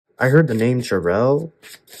I heard the name Jarrell.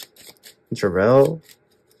 Jarrell.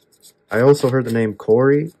 I also heard the name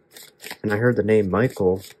Corey. And I heard the name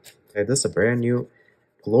Michael. Okay, this is a brand new,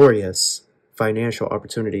 glorious financial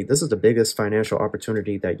opportunity. This is the biggest financial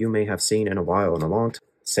opportunity that you may have seen in a while, in a long time.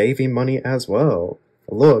 Saving money as well.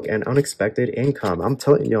 Look, an unexpected income. I'm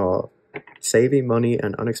telling y'all, saving money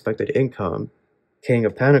and unexpected income. King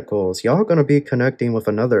of Pentacles. Y'all gonna be connecting with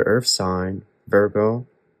another earth sign, Virgo.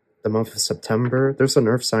 The month of September. There's an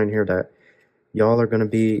earth sign here that y'all are gonna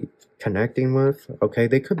be connecting with. Okay,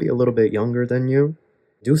 they could be a little bit younger than you.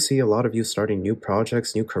 Do see a lot of you starting new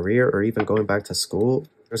projects, new career, or even going back to school.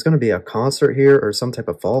 There's going to be a concert here or some type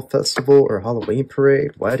of fall festival or Halloween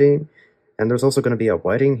parade, wedding. And there's also going to be a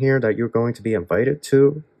wedding here that you're going to be invited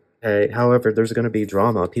to. Okay, however, there's going to be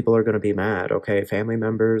drama. People are going to be mad, okay? Family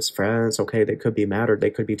members, friends, okay? They could be mad or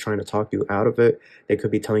they could be trying to talk you out of it. They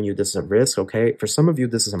could be telling you this is a risk, okay? For some of you,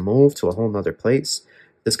 this is a move to a whole nother place.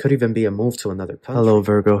 This could even be a move to another country. Hello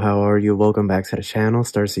Virgo, how are you? Welcome back to the channel.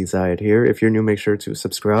 Starseed Zayed here. If you're new, make sure to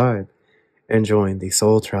subscribe and join the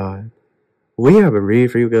Soul Tribe. We have a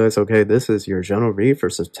read for you guys, okay? This is your general read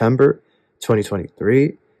for September 2023.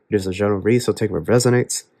 It is a general read, so take what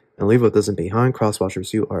resonates and leave what doesn't behind.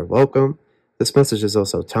 Crosswatchers, you are welcome. This message is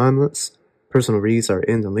also timeless. Personal reads are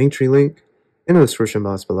in the Linktree link in the description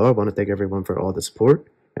box below. I want to thank everyone for all the support.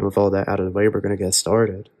 And with all that out of the way, we're going to get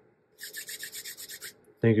started.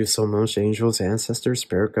 Thank you so much, angels, ancestors,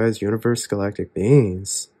 spirit guides, universe, galactic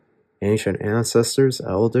beings, ancient ancestors,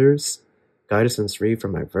 elders. Guidance read for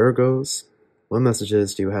my Virgos. What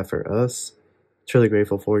messages do you have for us? Truly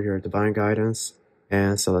grateful for your divine guidance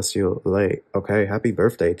and celestial light. Okay, happy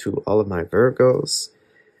birthday to all of my Virgos.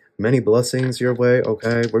 Many blessings your way.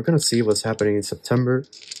 Okay, we're going to see what's happening in September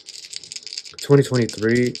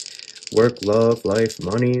 2023. Work, love, life,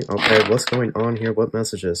 money. Okay, what's going on here? What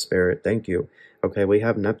messages, Spirit? Thank you. Okay, we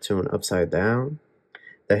have Neptune upside down,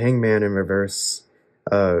 the Hangman in reverse,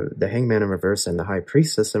 and the High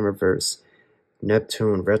Priestess in reverse.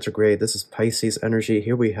 Neptune retrograde. This is Pisces energy.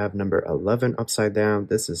 Here we have number 11 upside down.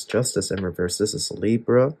 This is Justice in reverse. This is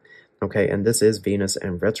Libra. Okay, and this is Venus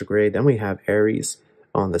in retrograde. Then we have Aries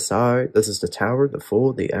on the side. This is the Tower, the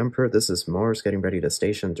Fool, the Emperor. This is Mars getting ready to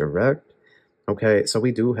station direct. Okay, so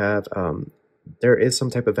we do have, there is some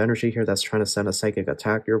type of energy here that's trying to send a psychic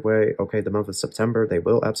attack your way. Okay, the month of September, they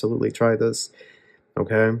will absolutely try this.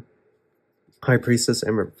 Okay, High Priestess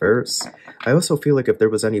in reverse. I also feel like if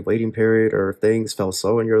there was any waiting period or if things fell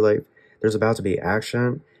slow in your life, there's about to be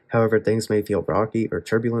action. However, things may feel rocky or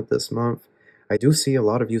turbulent this month. I do see a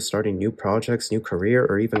lot of you starting new projects, new career,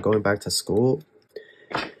 or even going back to school.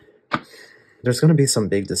 There's going to be some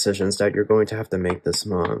big decisions that you're going to have to make this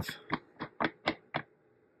month.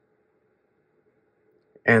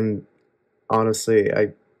 And honestly,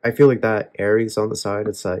 I feel like that Aries on the side,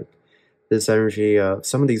 it's like this energy of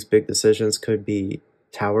some of these big decisions could be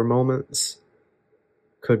tower moments,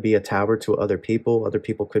 could be a tower to other people. Other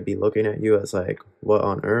people could be looking at you as like, what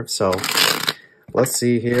on earth? So let's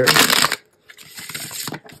see here.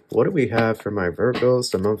 What do we have for my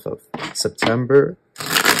Virgos, the month of September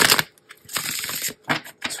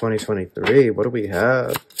 2023? What do we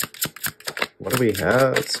have? What do we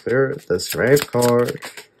have, Spirit? The Strength card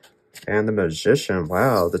and the Magician.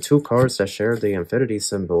 Wow, the two cards that share the infinity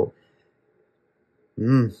symbol.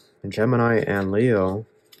 Gemini and Leo.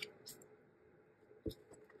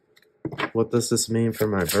 What does this mean for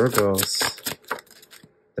my Virgos?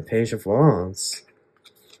 The Page of Wands.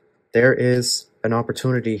 There is an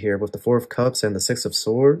opportunity here with the Four of Cups and the Six of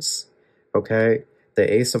Swords. Okay,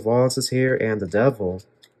 the Ace of Wands is here and the Devil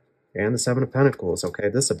and the Seven of Pentacles. Okay,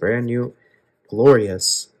 this is a brand new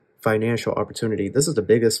glorious financial opportunity. This is the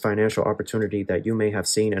biggest financial opportunity that you may have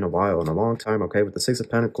seen in a while, in a long time, okay, with the Six of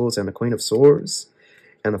Pentacles and the Queen of Swords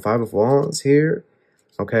and the Five of Wands here,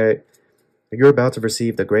 okay, you're about to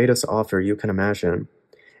receive the greatest offer you can imagine,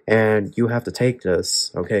 and you have to take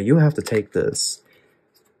this, okay, you have to take this,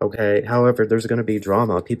 okay. However, there's going to be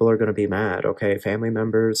drama. People are going to be mad, okay, family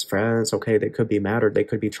members, friends, okay, they could be mad or they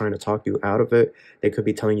could be trying to talk you out of it. They could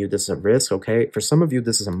be telling you this is a risk, okay. For some of you,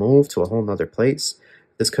 this is a move to a whole nother place.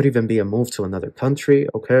 This could even be a move to another country,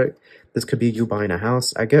 okay. This could be you buying a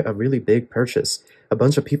house. I get a really big purchase. A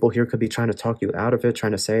bunch of people here could be trying to talk you out of it,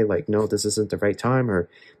 trying to say like, no, this isn't the right time or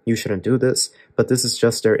you shouldn't do this. But this is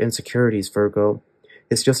just their insecurities, Virgo.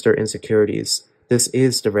 It's just their insecurities. This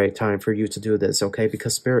is the right time for you to do this, okay?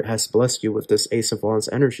 Because Spirit has blessed you with this Ace of Wands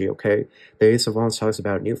energy, okay? The Ace of Wands talks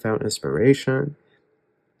about newfound inspiration,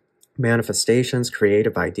 manifestations,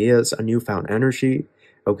 creative ideas, a newfound energy,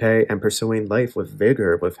 okay? And pursuing life with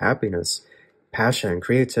vigor, with happiness, passion,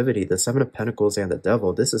 creativity. The Seven of Pentacles and the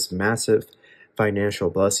Devil. This is massive financial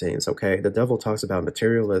blessings, okay? The devil talks about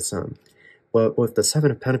materialism. But with the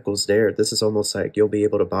Seven of Pentacles there, this is almost like you'll be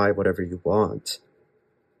able to buy whatever you want.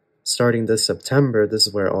 Starting this September, this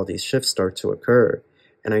is where all these shifts start to occur.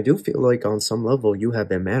 And I do feel like on some level, you have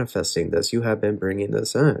been manifesting this. You have been bringing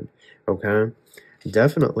this in, okay?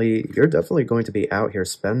 Definitely, you're definitely going to be out here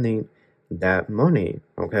spending that money,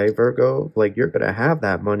 okay, Virgo? Like, you're gonna have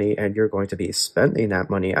that money and you're going to be spending that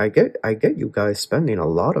money. I get you guys spending a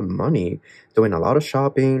lot of money, doing a lot of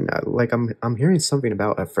shopping. Like, I'm hearing something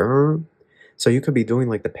about a firm, so you could be doing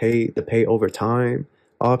like the pay over time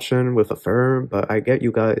option with a firm. But I get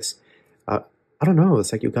you guys. I don't know.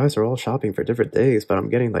 It's like you guys are all shopping for different days, but I'm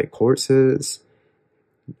getting like courses,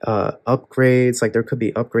 upgrades. Like, there could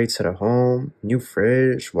be upgrades to the home, new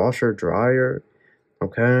fridge, washer, dryer.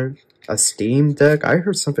 Okay, a Steam Deck. I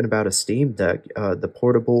heard something about a Steam Deck, the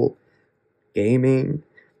portable gaming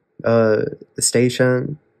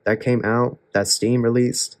station that came out, that Steam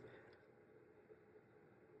released.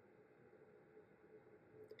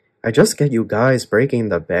 I just get you guys breaking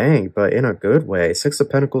the bank, but in a good way. Six of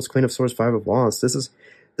Pentacles, Queen of Swords, Five of Wands. This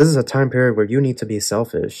is a time period where you need to be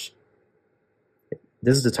selfish.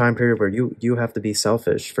 This is the time period where you have to be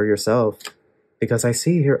selfish for yourself, because I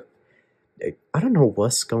see here, I don't know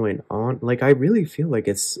what's going on. Like, I really feel like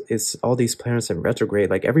it's all these planets in retrograde.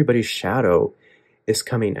 Like, everybody's shadow is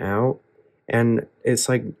coming out, and it's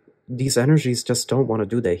like these energies just don't want to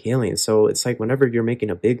do the healing. So it's like whenever you're making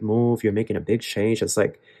a big move, you're making a big change, it's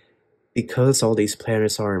like, because all these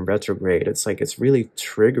planets are in retrograde, it's like it's really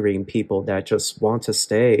triggering people that just want to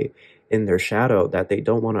stay in their shadow, that they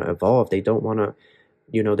don't want to evolve, they don't want to,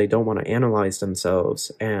 they don't want to analyze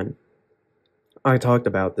themselves. And I talked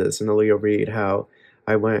about this in the Leo read, how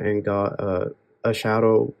I went and got a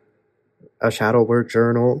shadow work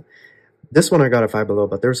journal. This one I got at Five Below,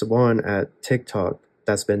 but there's one at TikTok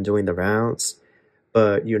that's been doing the rounds.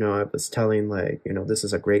 But, I was telling, like, this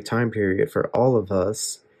is a great time period for all of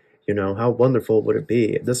us. How wonderful would it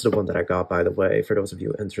be? This is the one that I got, by the way, for those of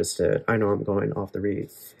you interested. I know I'm going off the read.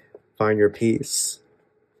 Find Your Peace.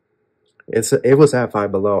 It was at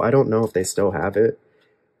Five Below. I don't know if they still have it,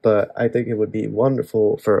 but I think it would be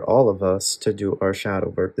wonderful for all of us to do our shadow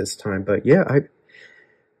work this time. But yeah,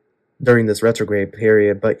 during this retrograde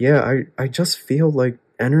period. But yeah, I just feel like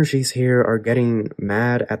energies here are getting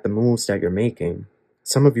mad at the moves that you're making.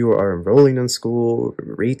 Some of you are enrolling in school,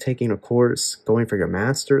 retaking a course, going for your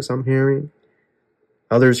master's, I'm hearing.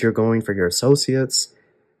 Others, you're going for your associates.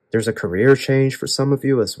 There's a career change for some of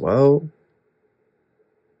you as well.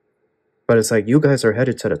 But it's like you guys are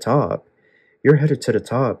headed to the top. You're headed to the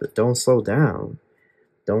top. Don't slow down.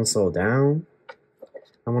 Don't slow down.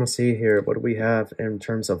 I want to see here, what do we have in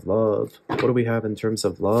terms of love? What do we have in terms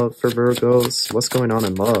of love for Virgos? What's going on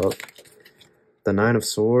in love? The Nine of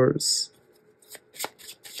Swords.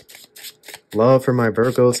 Love for my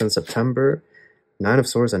Virgos in September. Nine of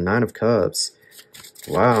Swords and Nine of Cups.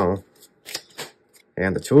 Wow.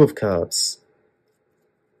 And the Two of Cups.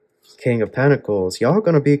 King of Pentacles. Y'all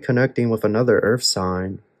going to be connecting with another earth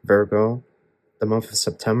sign, Virgo. The month of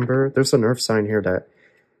September. There's an earth sign here that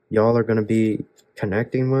y'all are going to be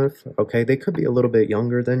connecting with. Okay, they could be a little bit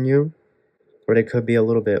younger than you, or they could be a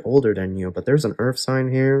little bit older than you, but there's an earth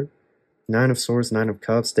sign here. Nine of Swords, Nine of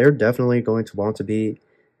Cups. They're definitely going to want to be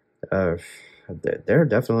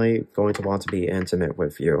intimate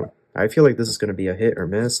with you. I feel like this is going to be a hit or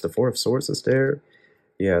miss. The Four of Swords is there.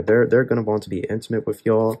 Yeah, they're going to want to be intimate with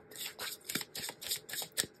y'all.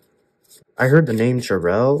 I heard the name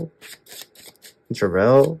Jarrell.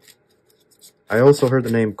 I also heard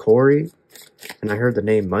the name Corey, and I heard the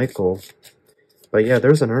name Michael. But yeah,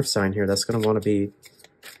 there's an earth sign here that's going to want to be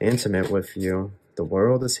intimate with you. The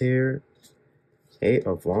World is here. Eight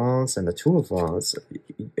of Wands and the Two of Wands.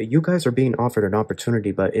 You guys are being offered an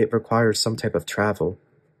opportunity, but it requires some type of travel.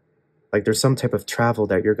 Like, there's some type of travel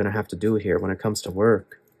that you're going to have to do here when it comes to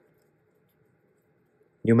work.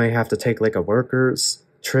 You may have to take like a worker's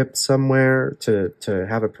trip somewhere to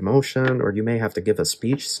have a promotion, or you may have to give a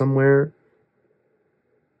speech somewhere.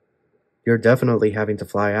 You're definitely having to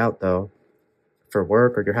fly out, though, for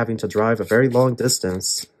work, or you're having to drive a very long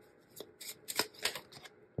distance.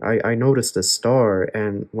 I noticed this star,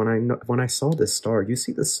 and when I saw this star, you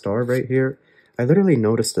see this star right here? I literally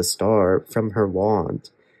noticed the star from her wand,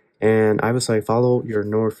 and I was like, follow your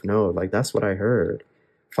north node. Like, that's what I heard.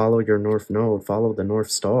 Follow your north node. Follow the North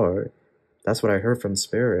Star. That's what I heard from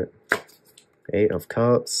Spirit. Eight of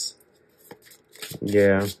Cups.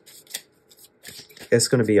 Yeah. It's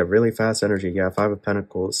going to be a really fast energy. Yeah, Five of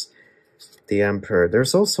Pentacles. The Emperor.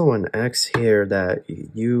 There's also an ex here that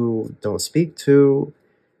you don't speak to,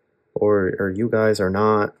 or you guys are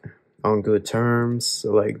not on good terms.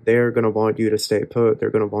 Like, they're gonna want you to stay put. They're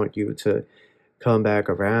gonna want you to come back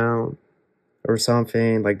around or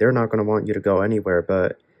something. Like, they're not gonna want you to go anywhere.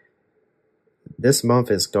 But this month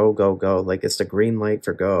is go, go, go. Like, it's the green light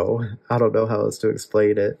for go. I don't know how else to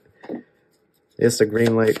explain it. It's the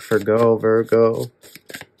green light for go, Virgo.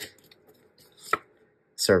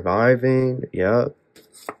 Surviving, yep.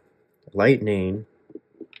 Lightning.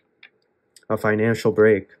 A financial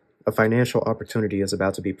break. A financial opportunity is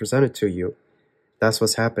about to be presented to you. That's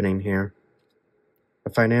what's happening here. A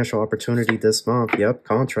financial opportunity this month. Yep,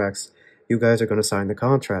 contracts. You guys are going to sign the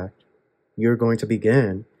contract. You're going to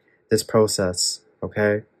begin this process,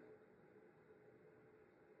 okay?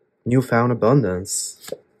 Newfound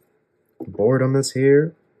abundance. Boredom is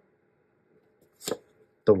here.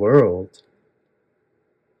 The world.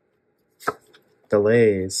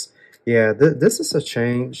 Delays. Yeah, this is a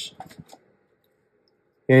change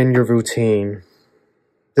in your routine.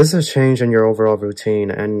 This is a change in your overall routine,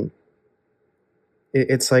 and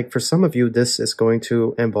it's like, for some of you, this is going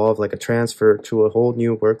to involve like a transfer to a whole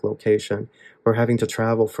new work location or having to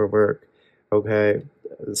travel for work, okay?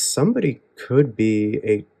 Somebody could be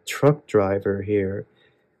a truck driver here,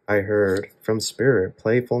 I heard from Spirit.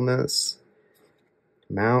 Playfulness,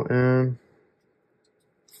 mountain,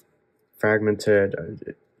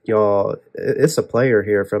 fragmented. Y'all, it's a player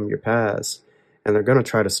here from your past, and they're going to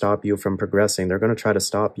try to stop you from progressing. They're going to try to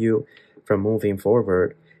stop you from moving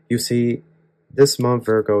forward. You see, this month,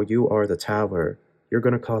 Virgo, you are the tower. You're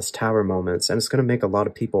going to cause tower moments, and it's going to make a lot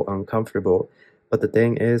of people uncomfortable. But the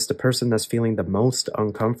thing is, the person that's feeling the most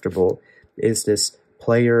uncomfortable is this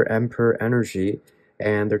player emperor energy,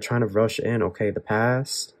 and they're trying to rush in, okay? The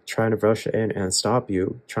past, trying to rush in and stop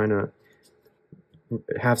you, trying to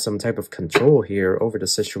have some type of control here over the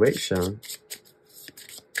situation.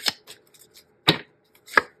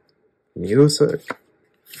 Music,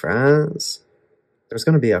 friends. There's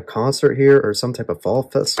going to be a concert here or some type of fall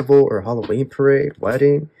festival or Halloween parade,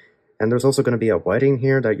 wedding. And there's also going to be a wedding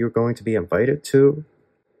here that you're going to be invited to.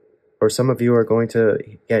 Or some of you are going to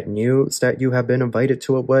get news that you have been invited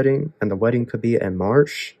to a wedding, and the wedding could be in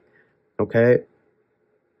March, okay?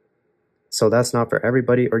 So that's not for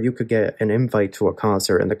everybody. Or you could get an invite to a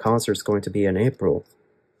concert, and the concert's going to be in April.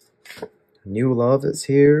 New love is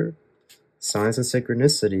here. Signs and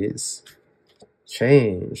synchronicities.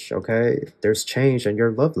 Change, okay? There's change in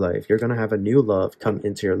your love life. You're going to have a new love come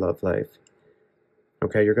into your love life.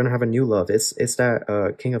 Okay, you're going to have a new love. It's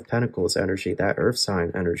that King of Pentacles energy, that earth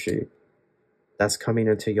sign energy that's coming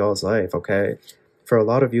into y'all's life, okay? For a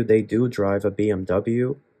lot of you, they do drive a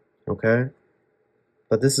BMW, okay?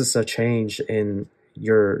 But this is a change in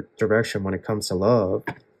your direction when it comes to love,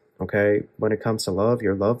 okay? When it comes to love,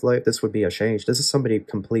 your love life, this would be a change. This is somebody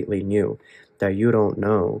completely new that you don't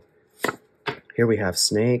know. Here we have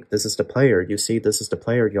Snake. This is the player. You see, this is the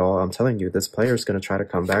player, y'all. I'm telling you, this player is going to try to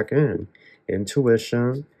come back in.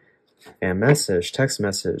 Intuition and message, text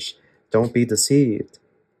message. Don't be deceived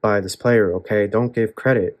by this player, okay? Don't give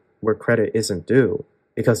credit where credit isn't due,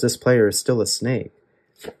 because this player is still a snake.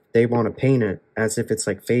 They want to paint it as if it's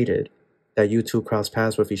like fated, that you two cross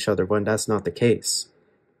paths with each other, when that's not the case.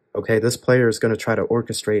 Okay, this player is going to try to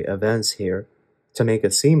orchestrate events here to make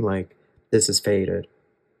it seem like this is fated,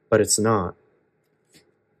 but it's not.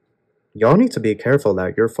 Y'all need to be careful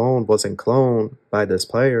that your phone wasn't cloned by this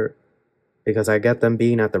player, because I get them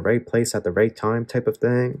being at the right place at the right time type of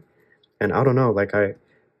thing. And I don't know, like,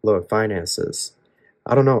 look, finances.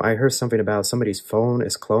 I don't know, I heard something about somebody's phone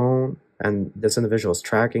is cloned, and this individual is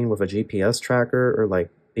tracking with a GPS tracker, or like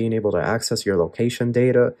being able to access your location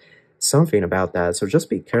data. Something about that. So just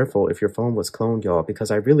be careful if your phone was cloned, y'all, because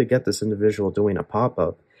I really get this individual doing a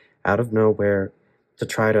pop-up out of nowhere to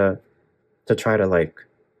try to like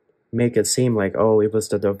make it seem like, oh, it was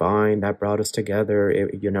the divine that brought us together.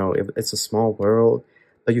 It's a small world.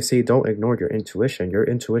 But you see, don't ignore your intuition. Your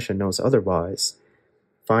intuition knows otherwise.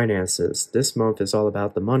 Finances. This month is all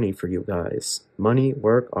about the money for you guys. Money,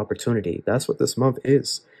 work, opportunity. That's what this month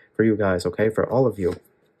is for you guys, okay? For all of you.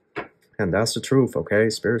 And that's the truth, okay?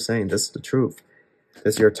 Spirit saying this is the truth.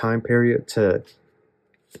 This is your time period to,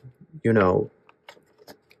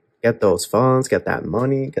 get those funds, get that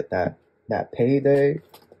money, get that payday.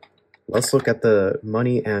 Let's look at the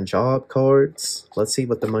money and job cards. Let's see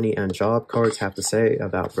what the money and job cards have to say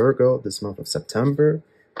about Virgo this month of September.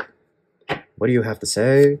 What do you have to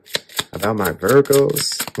say about my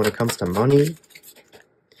Virgos when it comes to money?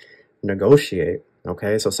 Negotiate.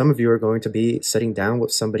 Okay, so some of you are going to be sitting down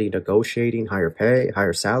with somebody negotiating higher pay,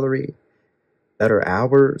 higher salary, better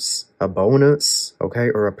hours, a bonus, okay,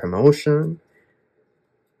 or a promotion.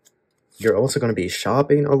 You're also going to be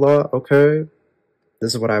shopping a lot, okay?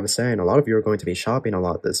 This is what I was saying. A lot of you are going to be shopping a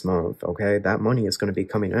lot this month, okay? That money is going to be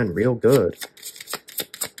coming in real good.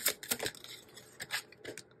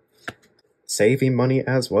 Saving money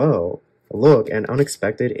as well. Look, an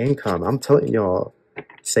unexpected income. I'm telling y'all,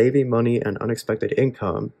 saving money and unexpected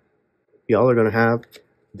income. Y'all are going to have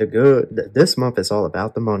the good. This month is all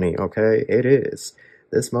about the money, okay? It is.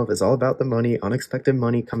 This month is all about the money, unexpected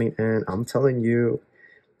money coming in. I'm telling you.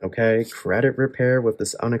 Okay, credit repair with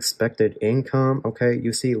this unexpected income. Okay,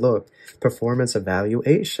 you see, look, performance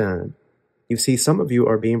evaluation. You see, some of you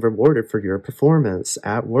are being rewarded for your performance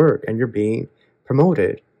at work and you're being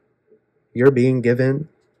promoted. You're being given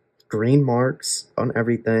green marks on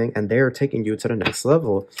everything and they are taking you to the next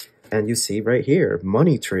level. And you see right here,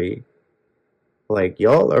 money tree. Like,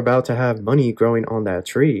 y'all are about to have money growing on that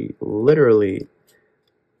tree, literally.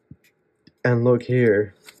 And look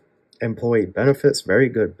here. Employee benefits, very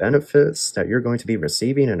good benefits that you're going to be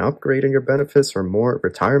receiving and upgrading your benefits or more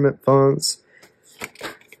retirement funds.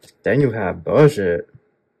 Then you have budget.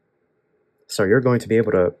 So you're going to be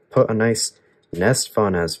able to put a nice nest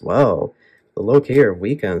fund as well. But look here,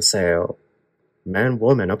 weekend sale. Man,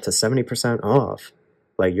 woman, up to 70% off.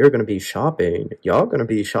 Like, you're going to be shopping. Y'all going to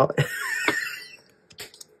be shopping.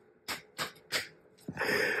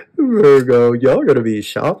 Virgo, y'all going to be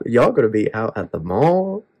shopping. Y'all going to be out at the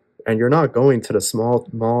mall. And you're not going to the small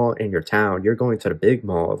mall in your town. You're going to the big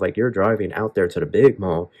mall. Like, you're driving out there to the big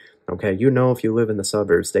mall. Okay, you know, if you live in the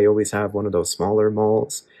suburbs, they always have one of those smaller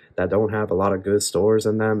malls that don't have a lot of good stores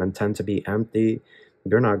in them and tend to be empty.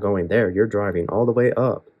 You're not going there. You're driving all the way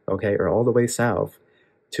up, okay, or all the way south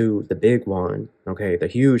to the big one, okay, the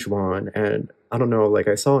huge one. And I don't know, like,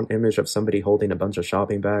 I saw an image of somebody holding a bunch of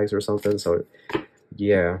shopping bags or something. So,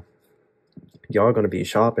 yeah, y'all gonna be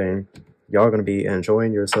shopping. Y'all going to be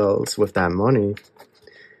enjoying yourselves with that money.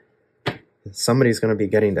 Somebody's going to be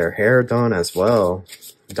getting their hair done as well.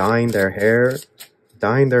 Dyeing their hair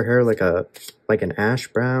like an ash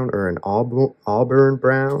brown or an auburn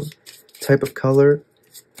brown type of color.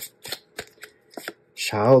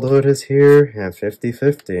 Childhood is here and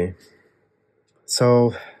 50-50.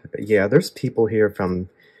 So, yeah, there's people here from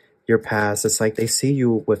your past. It's like they see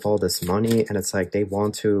you with all this money and it's like they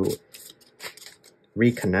want to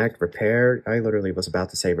reconnect, repair. I literally was about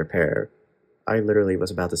to say repair.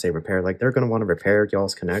 Like, they're going to want to repair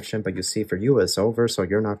y'all's connection, but you see, for you, it's over, so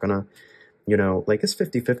you're not going to, you know, like, it's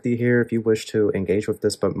 50-50 here if you wish to engage with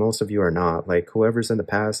this, but most of you are not. Like, whoever's in the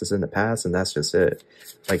past is in the past, and that's just it.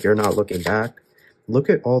 Like, you're not looking back. Look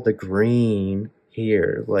at all the green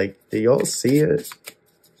here. Like, do y'all see it?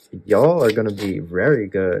 Y'all are going to be very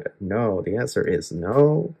good. No, the answer is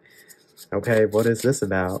no. Okay, what is this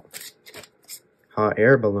about? Hot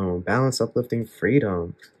air balloon, balance, uplifting,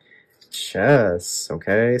 freedom, chess,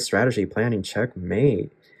 okay, strategy, planning,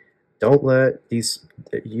 checkmate. Don't let these,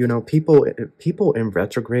 you know, people in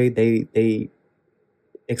retrograde, they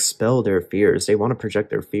expel their fears. They want to project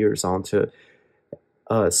their fears onto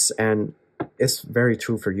us, and it's very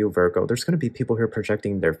true for you, Virgo. There's going to be people here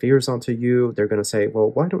projecting their fears onto you. They're going to say,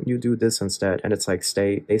 well, why don't you do this instead? And it's like,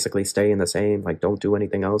 basically stay in the same, like, don't do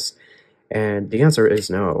anything else. And the answer is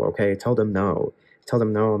no, okay? Tell them no. Tell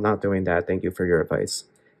them, no, I'm not doing that. Thank you for your advice.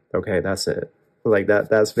 Okay, that's it. Like,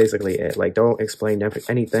 that's basically it. Like, don't explain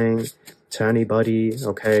anything to anybody,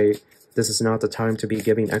 okay? This is not the time to be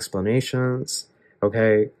giving explanations,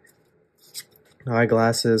 okay?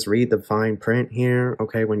 Eyeglasses, read the fine print here,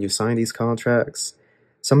 okay, when you sign these contracts.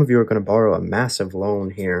 Some of you are going to borrow a massive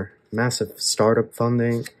loan here. Massive startup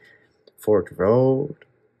funding. Fork Road.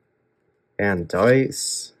 And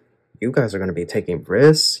Dice. You guys are going to be taking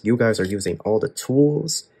risks. You guys are using all the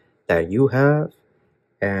tools that you have.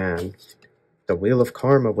 And the Wheel of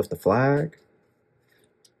Karma with the flag.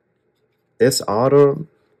 This autumn,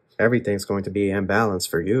 everything's going to be in balance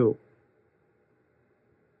for you.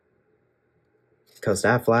 Because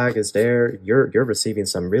that flag is there. You're receiving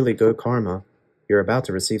some really good karma. You're about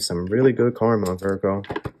to receive some really good karma, Virgo.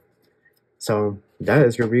 So that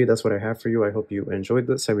is your read. That's what I have for you. I hope you enjoyed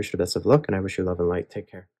this. I wish you the best of luck, and I wish you love and light. Take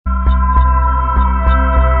care.